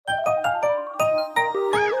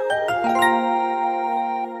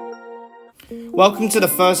Welcome to the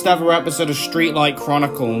first ever episode of Street Light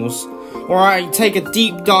Chronicles, where I take a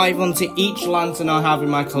deep dive onto each lantern I have in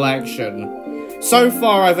my collection. So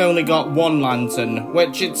far I've only got one lantern,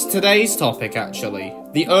 which it's today's topic actually,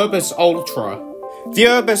 the Urbis Altra. The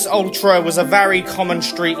Urbis Altra was a very common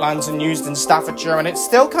street lantern used in Staffordshire, and it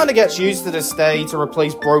still kind of gets used to this day to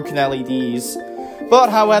replace broken LEDs. But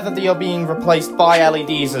however, they are being replaced by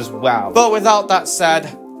LEDs as well. But without that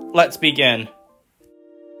said, let's begin.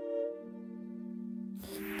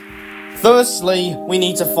 Firstly, we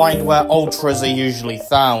need to find where Ultras are usually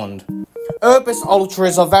found. Urbis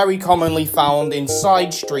Ultras are very commonly found in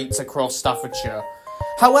side streets across Staffordshire.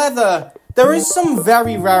 However, there is some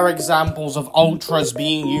very rare examples of Ultras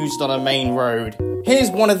being used on a main road.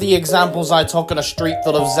 Here's one of the examples I took on a street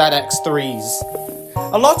full of ZX3s.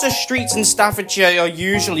 A lot of streets in Staffordshire are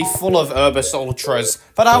usually full of Urbis Ultras,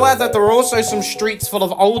 but however, there are also some streets full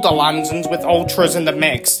of older lanterns with Ultras in the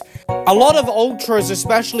mix. A lot of Ultras,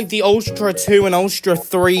 especially the Ultra 2 and Ultra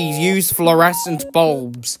 3, use fluorescent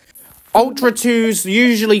bulbs. Ultra 2s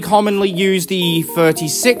usually commonly use the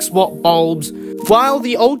 36-watt bulbs, while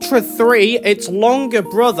the Ultra 3, its longer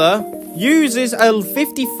brother, uses a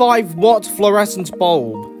 55-watt fluorescent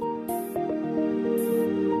bulb.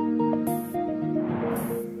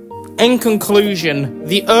 In conclusion,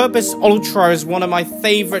 the Urbis Ultra is one of my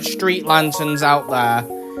favourite street lanterns out there.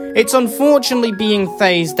 It's unfortunately being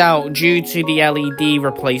phased out due to the LED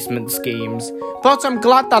replacement schemes, but I'm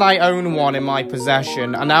glad that I own one in my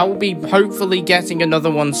possession, and I will be hopefully getting another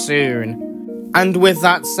one soon. And with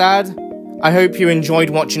that said, I hope you enjoyed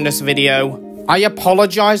watching this video. I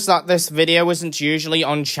apologise that this video isn't usually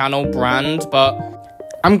on channel brand, but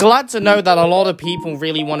I'm glad to know that a lot of people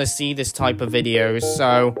really want to see this type of videos,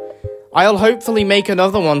 so I'll hopefully make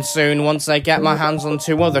another one soon once I get my hands on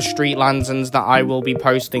 2 other street lanterns that I will be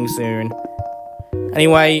posting soon.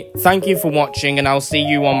 Anyway, thank you for watching, and I'll see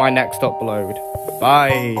you on my next upload.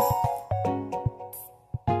 Bye.